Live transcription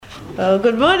Well,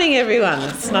 good morning, everyone.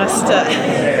 It's nice to...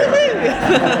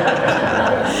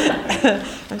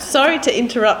 I'm sorry to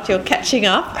interrupt your catching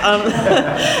up.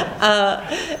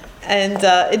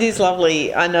 It is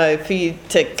lovely, I know, for you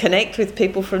to connect with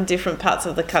people from different parts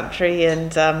of the country,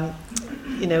 and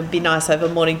it'd be nice over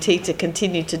morning tea to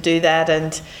continue to do that,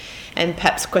 and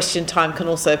perhaps question time can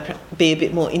also be a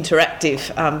bit more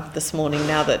interactive this morning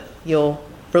now that you're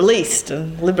released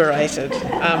and liberated.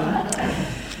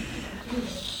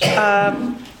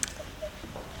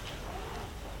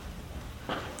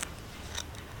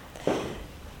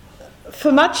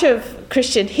 For much of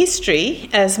Christian history,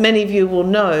 as many of you will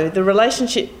know, the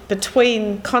relationship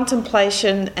between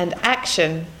contemplation and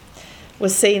action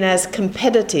was seen as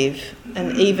competitive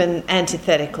and even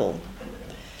antithetical.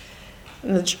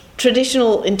 And the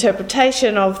traditional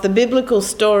interpretation of the biblical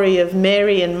story of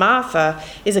Mary and Martha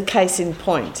is a case in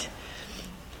point.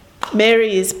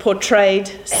 Mary is portrayed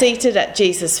seated at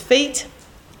Jesus' feet,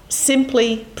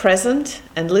 simply present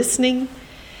and listening,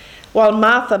 while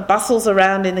Martha bustles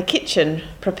around in the kitchen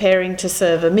preparing to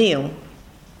serve a meal.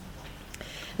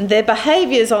 And their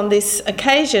behaviours on this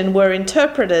occasion were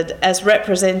interpreted as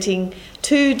representing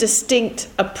two distinct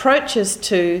approaches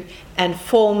to and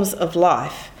forms of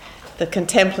life, the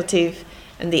contemplative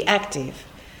and the active.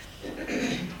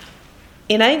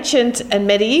 In ancient and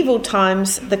medieval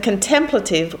times, the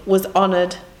contemplative was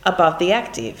honoured above the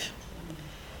active.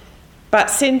 But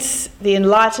since the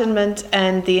Enlightenment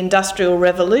and the Industrial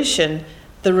Revolution,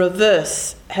 the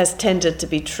reverse has tended to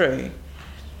be true.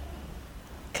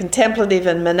 Contemplative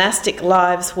and monastic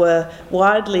lives were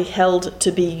widely held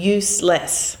to be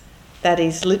useless, that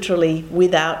is, literally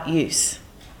without use,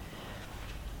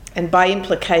 and by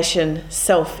implication,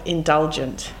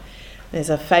 self-indulgent. There's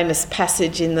a famous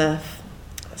passage in the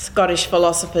Scottish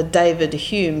philosopher David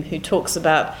Hume who talks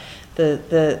about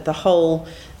the whole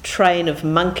train of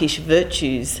monkish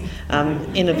virtues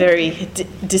in a very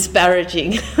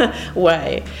disparaging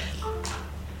way.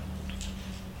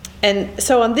 And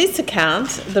so on this account,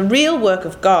 the real work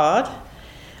of God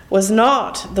was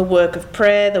not the work of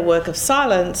prayer, the work of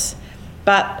silence,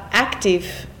 but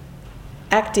active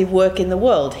work in the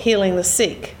world, healing the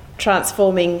sick,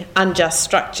 transforming unjust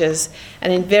structures,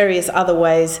 and in various other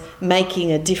ways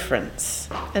making a difference.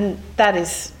 And that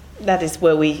is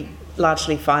where we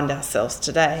largely find ourselves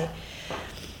today.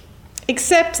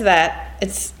 Except that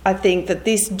I think that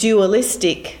this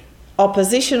dualistic,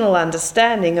 oppositional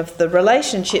understanding of the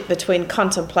relationship between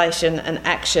contemplation and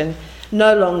action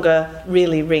no longer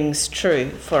really rings true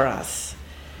for us.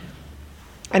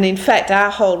 And in fact,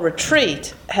 our whole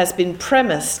retreat has been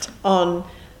premised on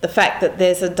the fact that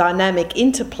there's a dynamic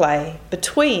interplay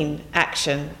between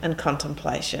action and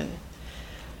contemplation.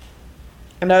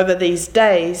 And over these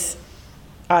days,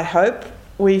 I hope,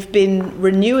 we've been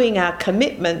renewing our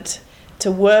commitment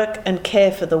to work and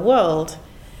care for the world,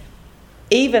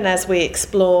 even as we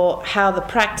explore how the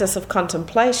practice of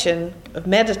contemplation, of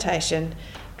meditation,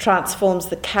 transforms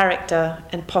the character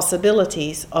and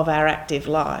possibilities of our active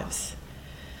lives.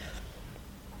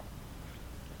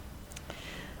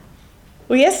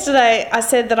 Well, yesterday I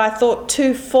said that I thought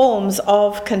two forms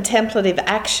of contemplative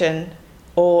action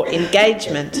or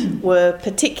engagement were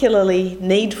particularly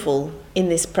needful in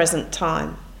this present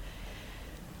time.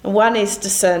 One is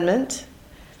discernment,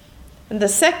 and the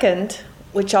second,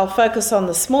 which I'll focus on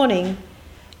this morning,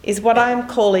 is what I'm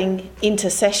calling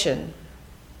intercession.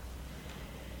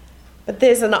 But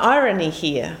there's an irony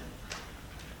here.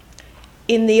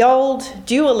 In the old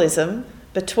dualism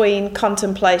between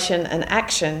contemplation and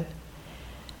action,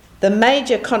 the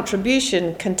major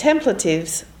contribution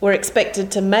contemplatives were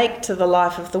expected to make to the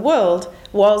life of the world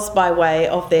was by way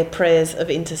of their prayers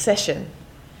of intercession.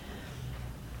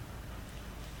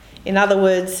 In other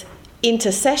words,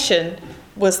 intercession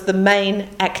was the main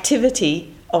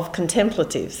activity of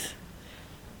contemplatives.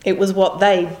 It was what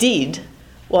they did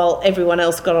while everyone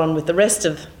else got on with the rest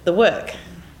of the work.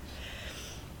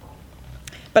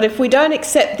 But if we don't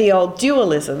accept the old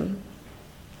dualism,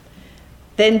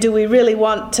 then do we really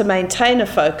want to maintain a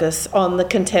focus on the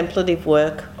contemplative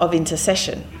work of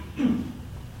intercession?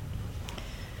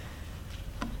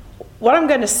 What I'm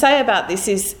going to say about this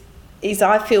is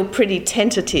I feel pretty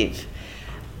tentative.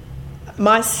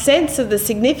 My sense of the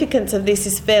significance of this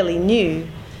is fairly new,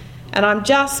 and I'm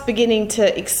just beginning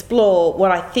to explore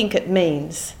what I think it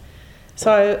means.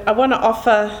 So I want to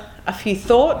offer a few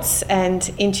thoughts and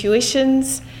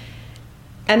intuitions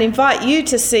and invite you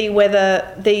to see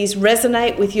whether these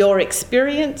resonate with your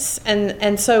experience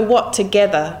and so what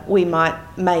together we might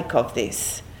make of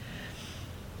this.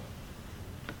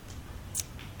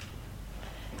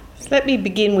 So let me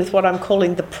begin with what I'm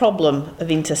calling the problem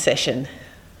of intercession.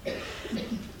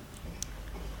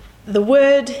 The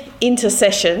word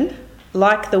intercession,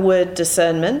 like the word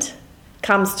discernment,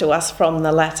 comes to us from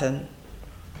the Latin.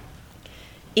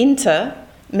 Inter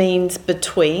means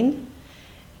between,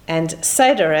 and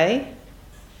cedere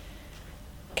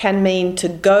can mean to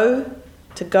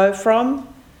go from,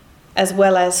 as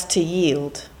well as to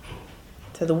yield.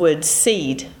 So the word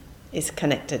seed is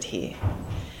connected here.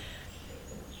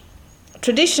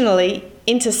 Traditionally,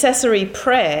 intercessory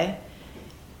prayer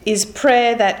is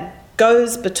prayer that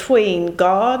goes between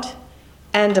God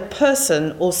and a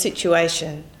person or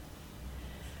situation.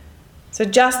 So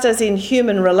just as in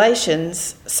human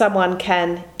relations, someone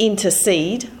can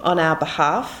intercede on our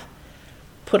behalf,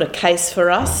 put a case for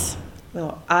us,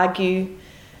 or argue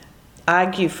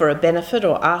for a benefit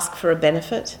or ask for a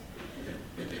benefit,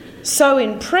 so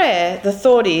in prayer, the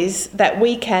thought is that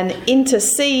we can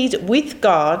intercede with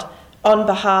God on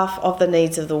behalf of the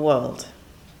needs of the world.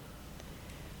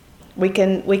 We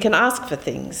can ask for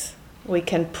things. We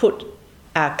can put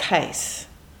our case.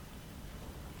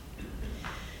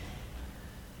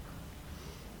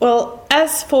 Well,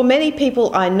 as for many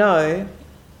people I know,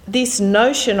 this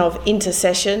notion of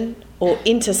intercession or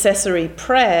intercessory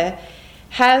prayer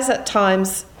has at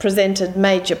times presented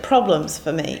major problems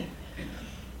for me.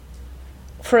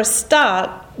 For a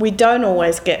start, we don't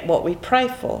always get what we pray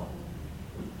for.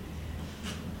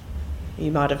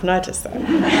 You might have noticed that.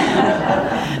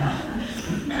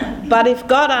 But if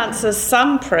God answers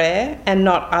some prayer and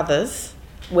not others,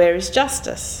 where is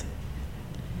justice?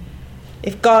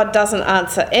 If God doesn't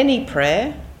answer any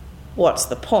prayer, what's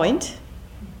the point?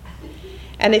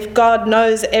 And if God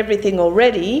knows everything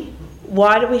already,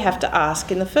 why do we have to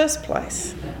ask in the first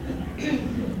place?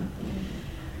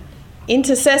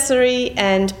 Intercessory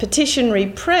and petitionary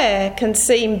prayer can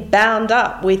seem bound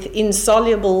up with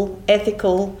insoluble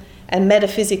ethical and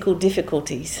metaphysical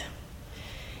difficulties.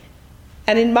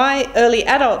 And in my early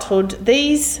adulthood,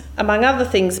 these, among other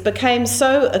things, became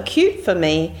so acute for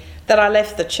me that I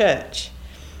left the church.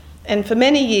 And for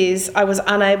many years, I was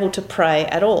unable to pray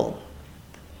at all.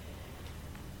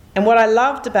 And what I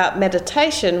loved about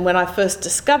meditation when I first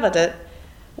discovered it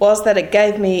was that it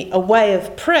gave me a way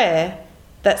of prayer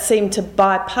that seemed to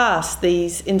bypass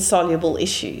these insoluble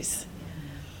issues.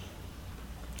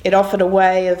 It offered a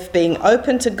way of being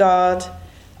open to God,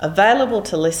 available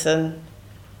to listen,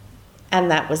 and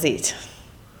that was it.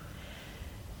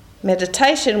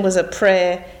 Meditation was a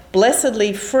prayer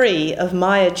blessedly free of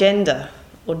my agenda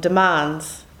or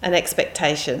demands and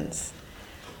expectations.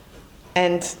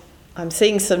 And I'm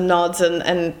seeing some nods,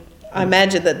 and I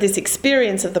imagine that this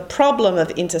experience of the problem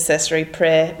of intercessory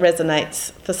prayer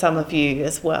resonates for some of you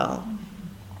as well.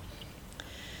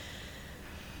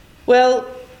 Well,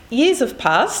 years have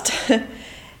passed,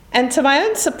 and to my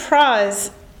own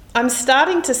surprise, I'm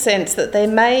starting to sense that there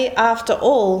may, after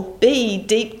all, be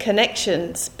deep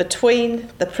connections between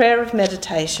the prayer of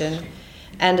meditation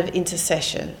and of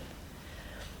intercession.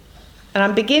 And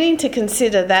I'm beginning to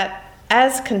consider that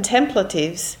as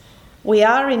contemplatives, we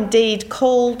are indeed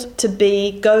called to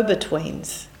be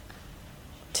go-betweens,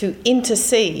 to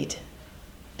intercede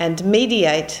and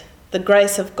mediate the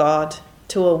grace of God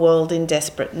to a world in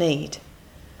desperate need.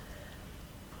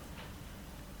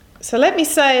 So let me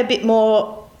say a bit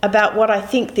more about what I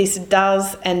think this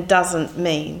does and doesn't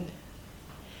mean.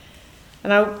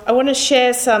 And I want to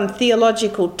share some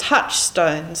theological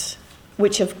touchstones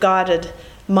which have guided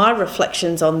my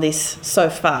reflections on this so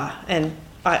far. And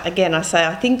I say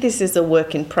I think this is a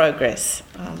work in progress.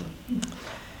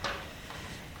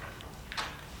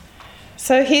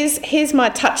 So here's my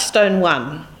touchstone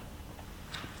 1.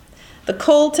 The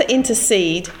call to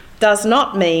intercede does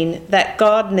not mean that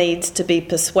God needs to be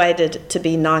persuaded to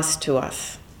be nice to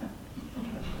us.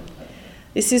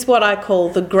 This is what I call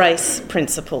the grace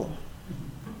principle.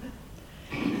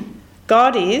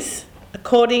 God is,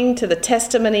 according to the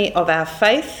testimony of our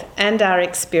faith and our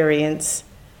experience,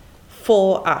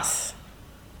 for us.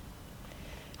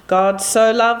 God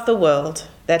so loved the world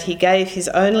that he gave his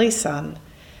only Son,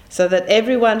 so that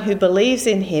everyone who believes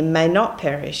in him may not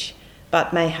perish,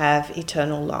 but may have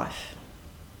eternal life.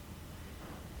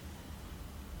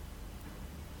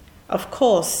 Of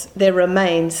course, there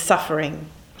remains suffering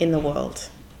in the world.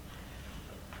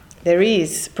 There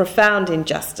is profound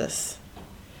injustice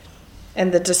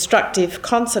and the destructive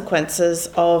consequences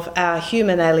of our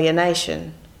human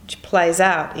alienation, which plays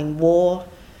out in war,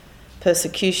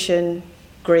 persecution,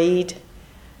 greed,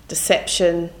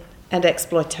 deception, and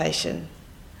exploitation.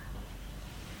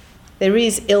 There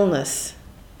is illness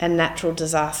and natural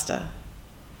disaster.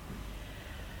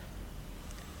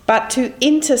 But to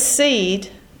intercede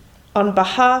on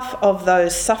behalf of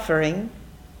those suffering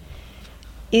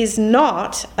is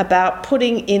not about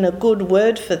putting in a good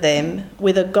word for them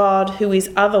with a God who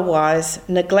is otherwise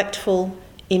neglectful,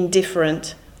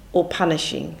 indifferent, or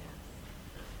punishing.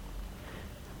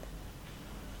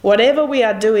 Whatever we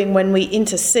are doing when we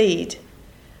intercede,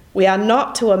 we are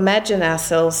not to imagine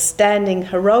ourselves standing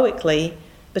heroically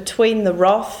between the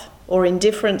wrath or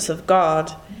indifference of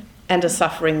God and a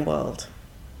suffering world.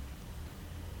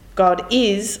 God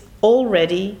is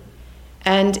already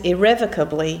and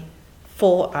irrevocably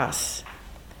for us,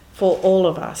 for all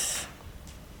of us.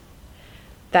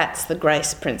 That's the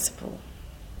grace principle.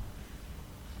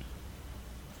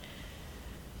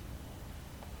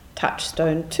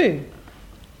 Touchstone 2.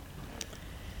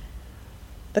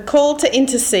 The call to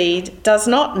intercede does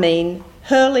not mean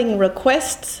hurling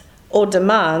requests or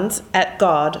demands at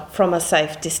God from a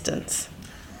safe distance.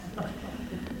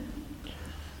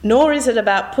 Nor is it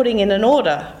about putting in an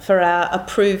order for our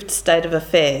approved state of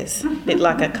affairs, a bit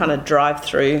like a kind of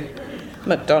drive-through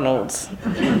McDonald's.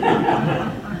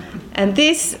 And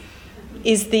this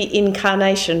is the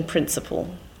incarnation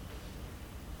principle.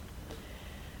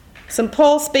 St.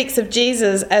 Paul speaks of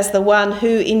Jesus as the one who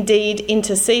indeed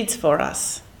intercedes for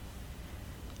us.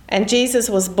 And Jesus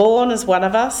was born as one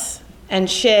of us and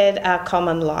shared our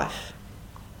common life.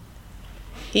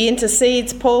 He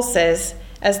intercedes, Paul says,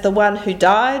 as the one who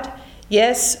died,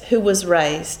 yes, who was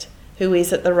raised, who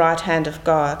is at the right hand of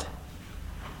God.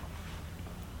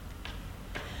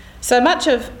 So much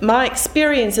of my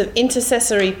experience of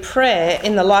intercessory prayer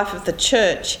in the life of the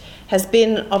church has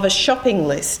been of a shopping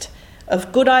list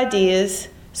of good ideas,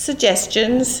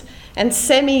 suggestions, and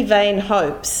semi-vain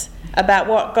hopes about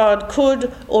what God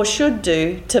could or should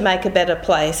do to make a better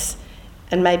place,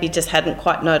 and maybe just hadn't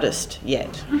quite noticed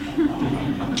yet.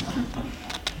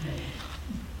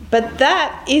 But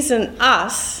that isn't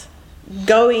us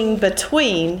going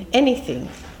between anything.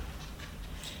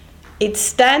 It's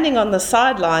standing on the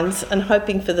sidelines and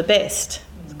hoping for the best.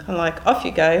 It's kind of like, off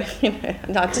you go.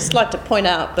 And I'd just like to point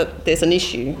out that there's an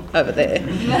issue over there.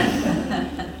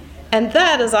 And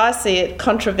that, as I see it,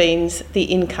 contravenes the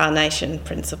incarnation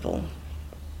principle.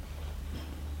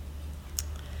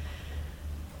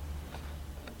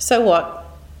 So what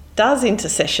does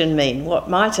intercession mean? What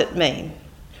might it mean?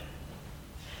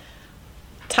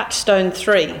 Touchstone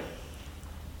 3.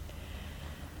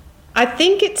 I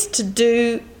think it's to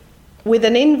do with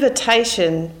an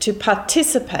invitation to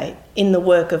participate in the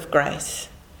work of grace,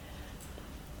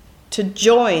 to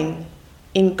join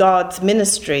in God's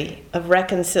ministry of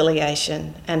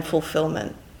reconciliation and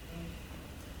fulfillment.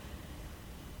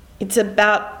 It's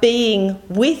about being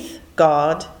with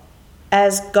God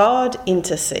as God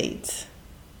intercedes,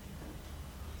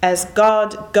 as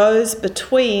God goes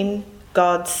between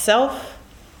God's self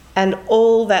and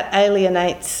all that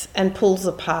alienates and pulls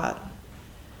apart,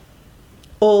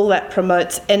 all that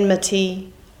promotes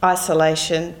enmity,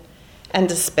 isolation, and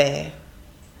despair,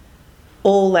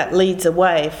 all that leads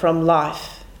away from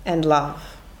life and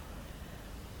love.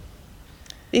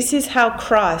 This is how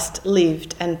Christ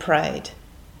lived and prayed.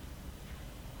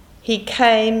 He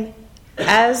came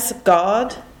as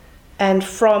God and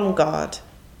from God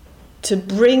to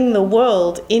bring the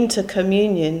world into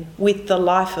communion with the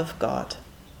life of God.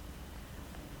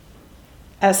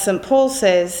 As St. Paul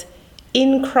says,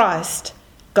 in Christ,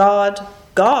 God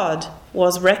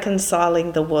was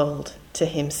reconciling the world to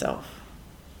himself.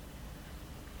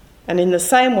 And in the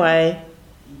same way,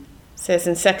 says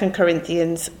in 2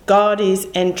 Corinthians, God is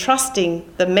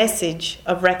entrusting the message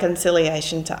of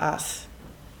reconciliation to us.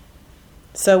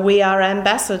 So we are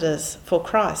ambassadors for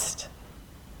Christ,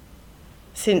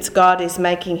 since God is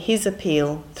making his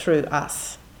appeal through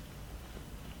us.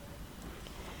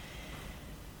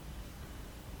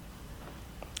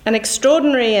 An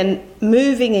extraordinary and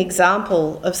moving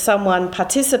example of someone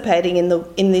participating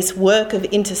in this work of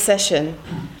intercession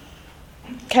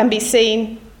can be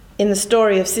seen in the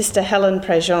story of Sister Helen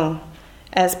Prejean,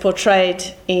 as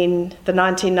portrayed in the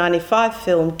 1995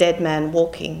 film Dead Man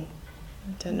Walking.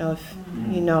 I don't know if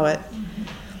you know it.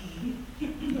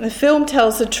 The film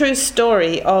tells the true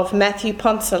story of Matthew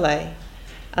Poncelet,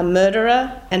 a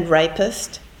murderer and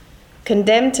rapist,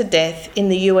 condemned to death in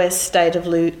the US state of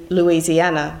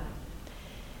Louisiana,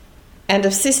 and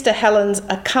of Sister Helen's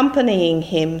accompanying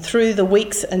him through the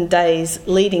weeks and days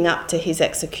leading up to his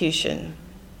execution.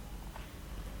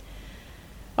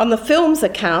 On the film's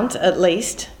account, at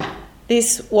least,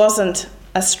 this wasn't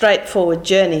a straightforward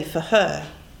journey for her.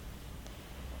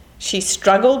 She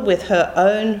struggled with her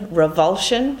own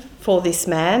revulsion for this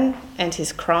man and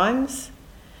his crimes,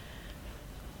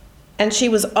 and she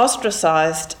was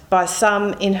ostracised by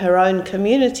some in her own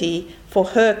community for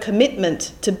her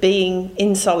commitment to being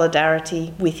in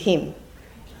solidarity with him.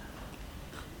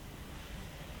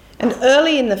 And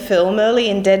early in the film, early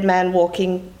in Dead Man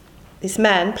Walking, this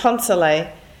man,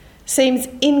 Poncelet, seems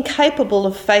incapable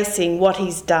of facing what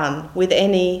he's done with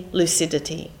any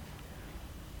lucidity.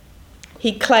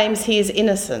 He claims he is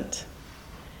innocent,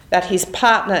 that his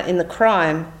partner in the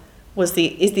crime is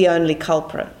the only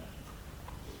culprit.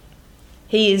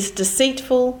 He is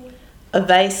deceitful,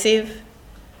 evasive,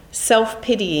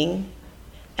 self-pitying,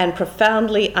 and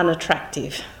profoundly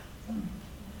unattractive.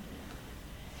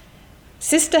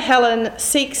 Sister Helen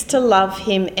seeks to love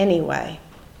him anyway,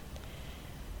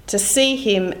 to see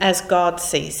him as God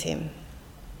sees him.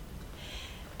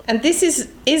 And this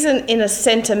isn't in a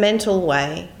sentimental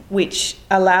way which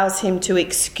allows him to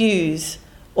excuse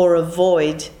or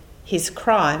avoid his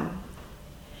crime,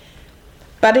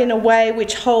 but in a way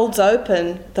which holds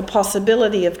open the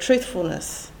possibility of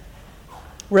truthfulness,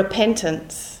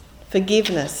 repentance,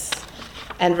 forgiveness,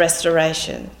 and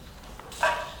restoration.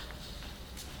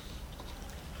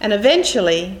 And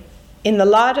eventually, in the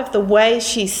light of the way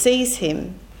she sees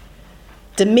him,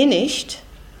 diminished,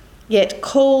 yet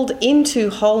called into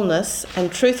wholeness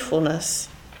and truthfulness,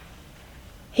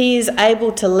 he is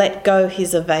able to let go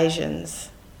his evasions,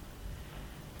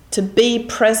 to be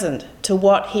present to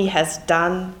what he has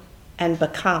done and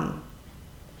become,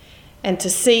 and to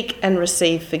seek and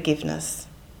receive forgiveness.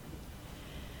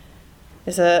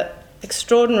 There's an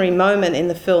extraordinary moment in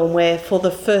the film where, for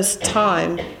the first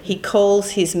time, he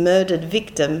calls his murdered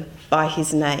victim by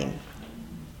his name.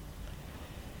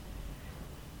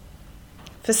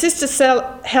 For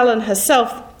Sister Helen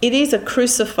herself, it is a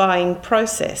crucifying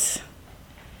process,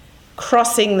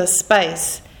 crossing the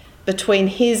space between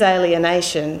his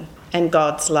alienation and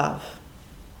God's love,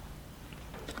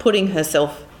 putting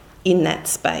herself in that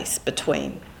space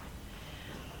between.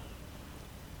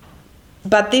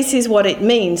 But this is what it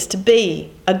means to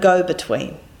be a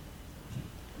go-between,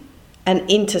 an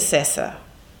intercessor,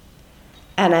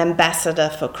 an ambassador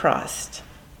for Christ.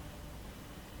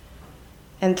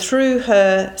 And through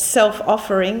her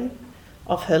self-offering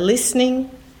of her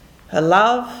listening, her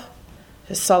love,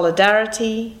 her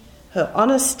solidarity, her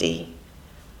honesty,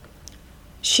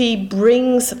 she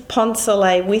brings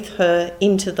Poncelet with her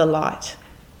into the light,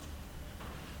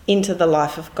 into the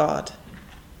life of God.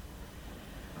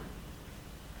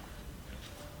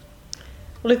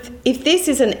 Well, if this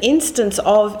is an instance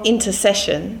of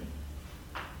intercession,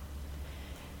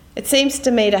 it seems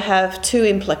to me to have two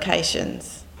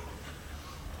implications.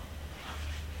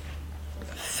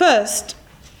 First,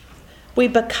 we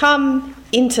become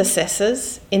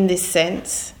intercessors in this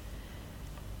sense,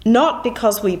 not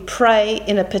because we pray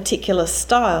in a particular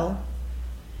style,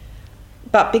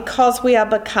 but because we are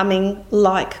becoming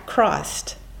like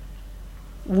Christ,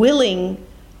 willing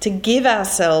to give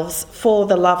ourselves for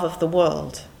the love of the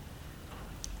world,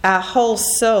 our whole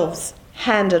selves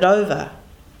handed over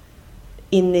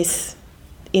in this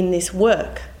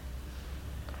work.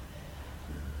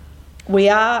 We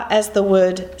are, as the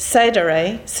word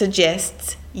cedere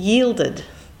suggests, yielded,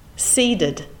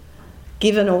 ceded,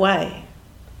 given away.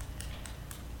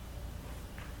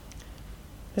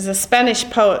 There's a Spanish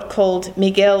poet called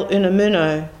Miguel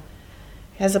Unamuno.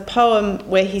 He has a poem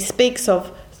where he speaks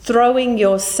of throwing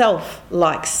yourself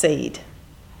like seed.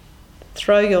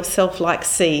 Throw yourself like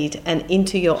seed and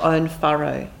into your own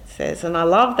furrow, it says. And I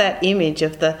love that image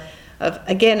of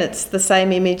again, it's the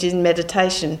same image in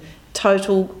meditation,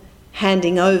 total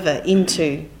handing over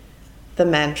into the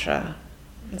mantra.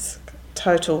 It's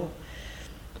totally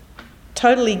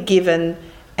given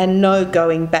and no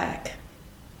going back.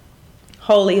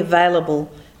 Wholly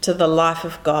available to the life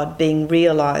of God being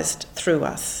realised through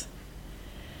us.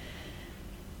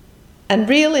 And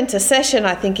real intercession,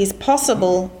 I think, is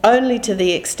possible only to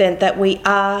the extent that we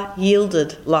are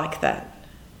yielded like that.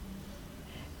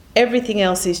 Everything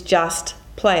else is just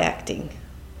play acting,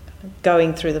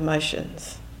 going through the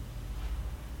motions.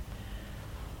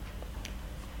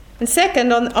 And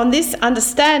second, on this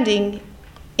understanding,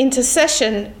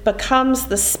 intercession becomes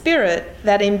the spirit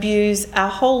that imbues our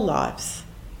whole lives.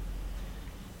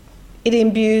 It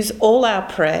imbues all our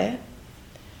prayer,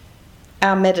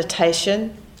 our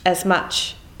meditation, as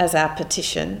much as our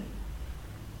petition,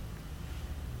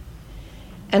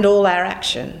 and all our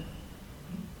action.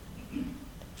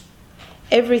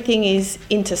 Everything is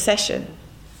intercession.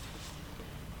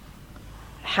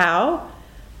 How?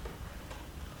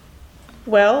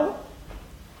 Well,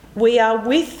 we are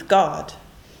with God,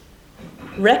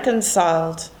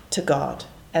 reconciled to God,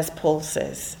 as Paul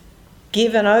says,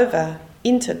 given over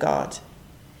into God.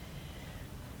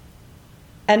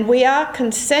 And we are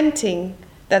consenting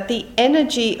that the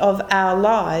energy of our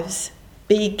lives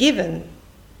be given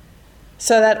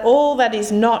so that all that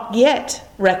is not yet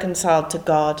reconciled to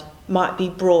God might be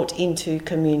brought into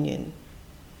communion.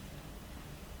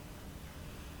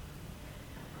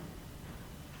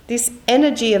 This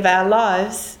energy of our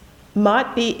lives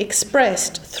might be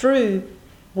expressed through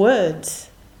words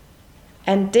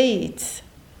and deeds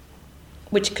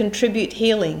which contribute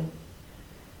healing,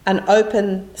 an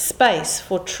open space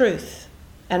for truth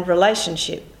and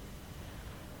relationship,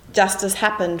 just as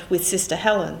happened with Sister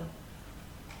Helen.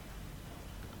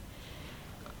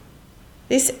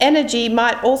 This energy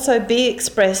might also be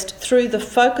expressed through the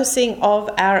focusing of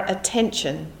our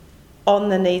attention on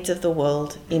the needs of the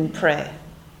world in prayer.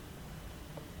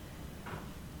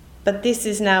 But this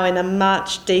is now in a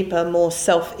much deeper, more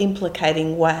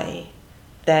self-implicating way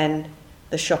than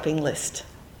the shopping list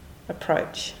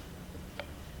approach.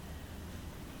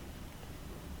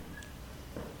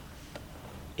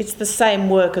 It's the same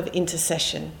work of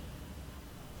intercession.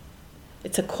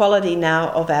 It's a quality now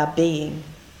of our being.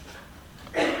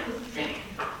 And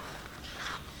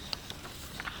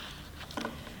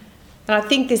I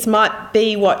think this might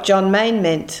be what John Main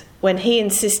meant when he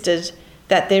insisted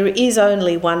that there is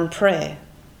only one prayer,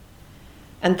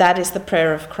 and that is the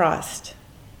prayer of Christ.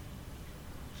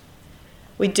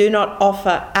 We do not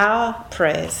offer our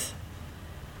prayers,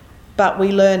 but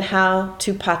we learn how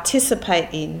to participate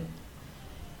in,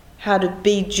 how to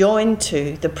be joined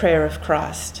to the prayer of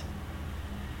Christ.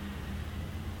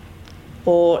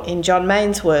 Or in John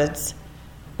Main's words,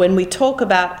 when we talk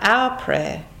about our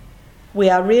prayer, we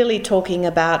are really talking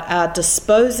about our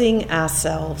disposing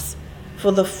ourselves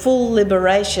for the full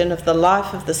liberation of the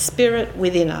life of the Spirit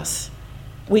within us,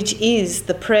 which is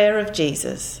the prayer of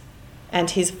Jesus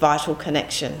and his vital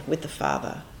connection with the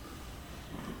Father.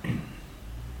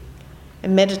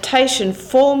 And meditation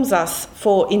forms us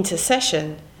for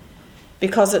intercession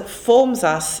because it forms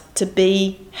us to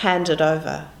be handed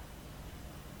over,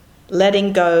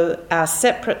 letting go our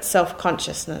separate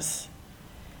self-consciousness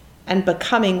and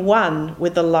becoming one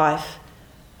with the life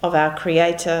of our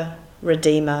Creator,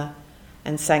 Redeemer,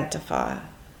 and Sanctifier.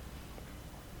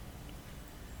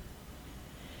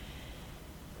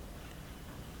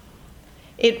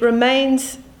 It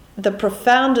remains the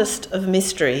profoundest of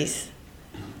mysteries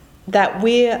that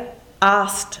we're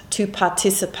asked to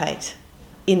participate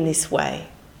in this way.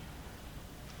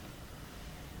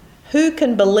 Who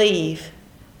can believe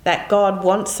that God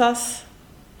wants us,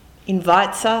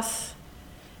 invites us,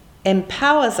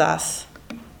 empowers us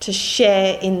to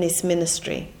share in this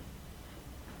ministry?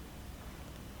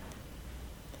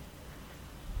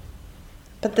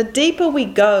 But the deeper we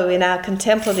go in our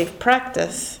contemplative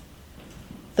practice,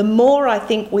 the more I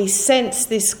think we sense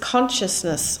this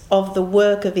consciousness of the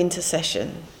work of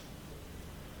intercession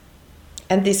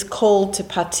and this call to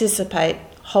participate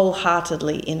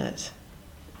wholeheartedly in it.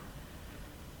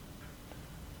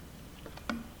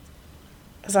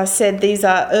 As I said, these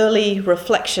are early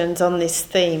reflections on this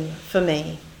theme for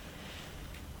me.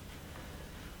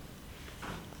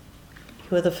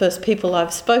 You were the first people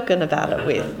I've spoken about it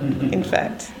with, in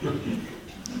fact.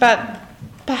 But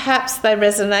perhaps they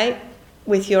resonate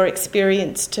with your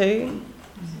experience too.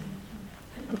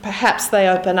 Perhaps they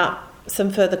open up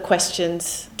some further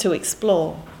questions to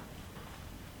explore.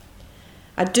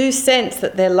 I do sense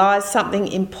that there lies something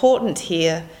important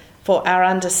here for our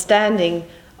understanding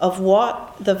of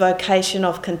what the vocation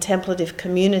of contemplative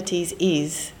communities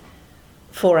is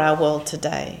for our world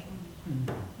today.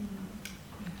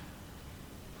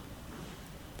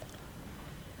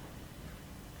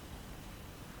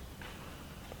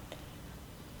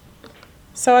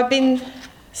 So I've been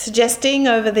suggesting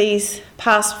over these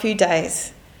past few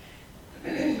days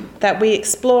that we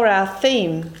explore our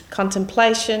theme,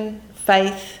 contemplation,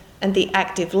 faith, and the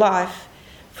active life,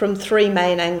 from three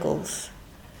main angles.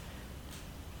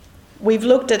 We've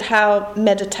looked at how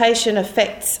meditation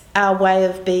affects our way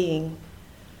of being,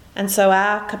 and so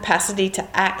our capacity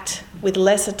to act with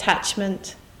less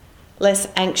attachment, less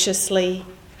anxiously,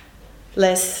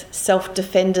 less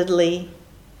self-defendedly,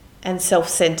 and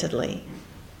self-centeredly.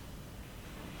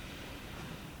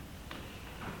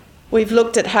 We've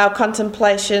looked at how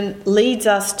contemplation leads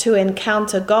us to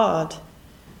encounter God,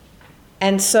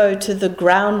 and so to the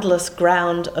groundless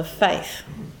ground of faith,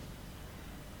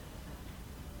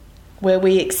 where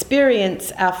we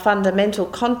experience our fundamental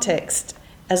context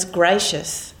as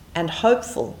gracious and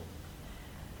hopeful,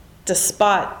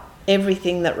 despite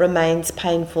everything that remains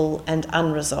painful and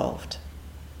unresolved.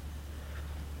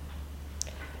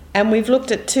 And we've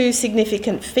looked at two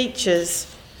significant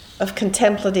features of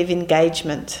contemplative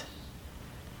engagement: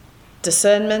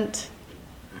 discernment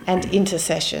and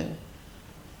intercession.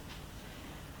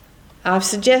 I've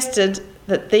suggested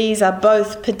that these are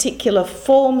both particular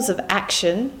forms of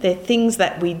action. They're things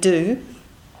that we do,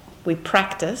 we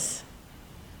practice,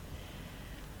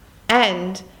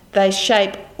 and they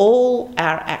shape all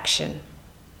our action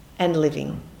and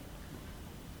living.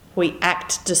 We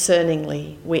act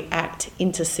discerningly, we act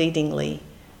intercedingly,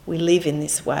 we live in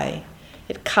this way.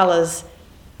 It colours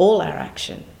all our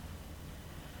action.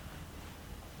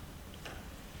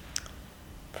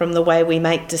 From the way we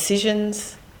make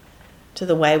decisions, to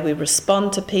the way we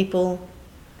respond to people,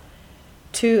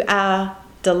 to our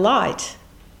delight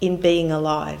in being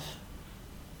alive.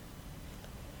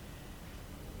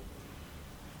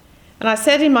 And I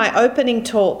said in my opening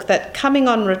talk that coming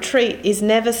on retreat is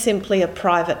never simply a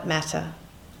private matter.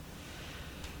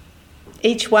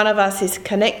 Each one of us is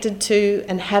connected to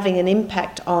and having an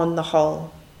impact on the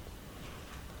whole.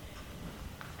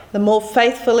 The more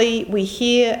faithfully we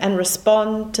hear and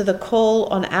respond to the call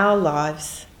on our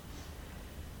lives,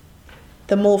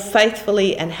 the more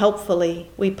faithfully and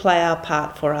helpfully we play our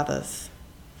part for others.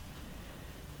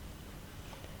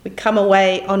 We come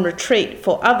away on retreat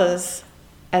for others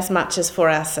as much as for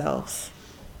ourselves.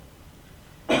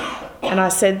 And I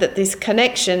said that this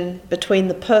connection between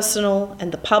the personal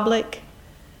and the public,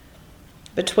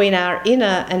 between our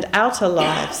inner and outer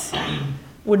lives,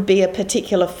 would be a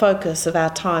particular focus of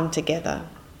our time together.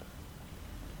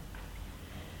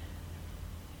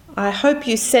 I hope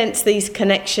you sense these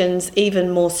connections even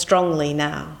more strongly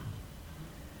now.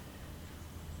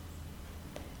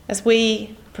 As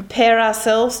we prepare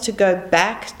ourselves to go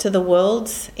back to the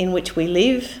worlds in which we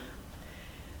live,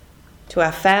 to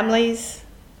our families,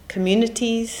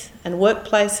 communities, and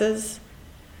workplaces,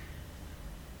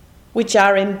 which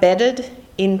are embedded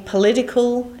in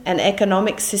political and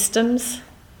economic systems,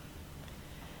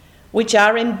 which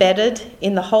are embedded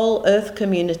in the whole earth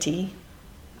community.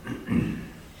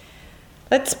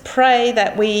 Let's pray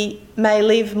that we may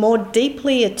live more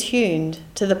deeply attuned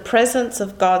to the presence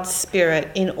of God's Spirit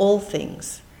in all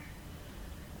things,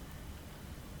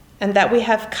 and that we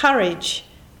have courage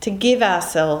to give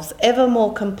ourselves ever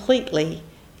more completely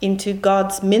into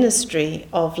God's ministry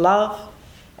of love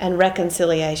and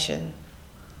reconciliation.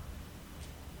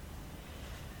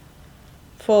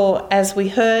 For as we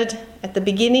heard at the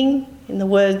beginning in the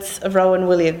words of Rowan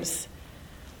Williams,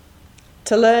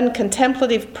 to learn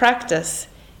contemplative practice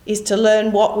is to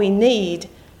learn what we need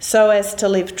so as to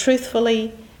live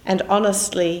truthfully and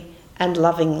honestly and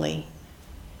lovingly.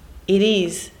 It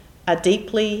is a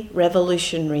deeply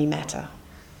revolutionary matter.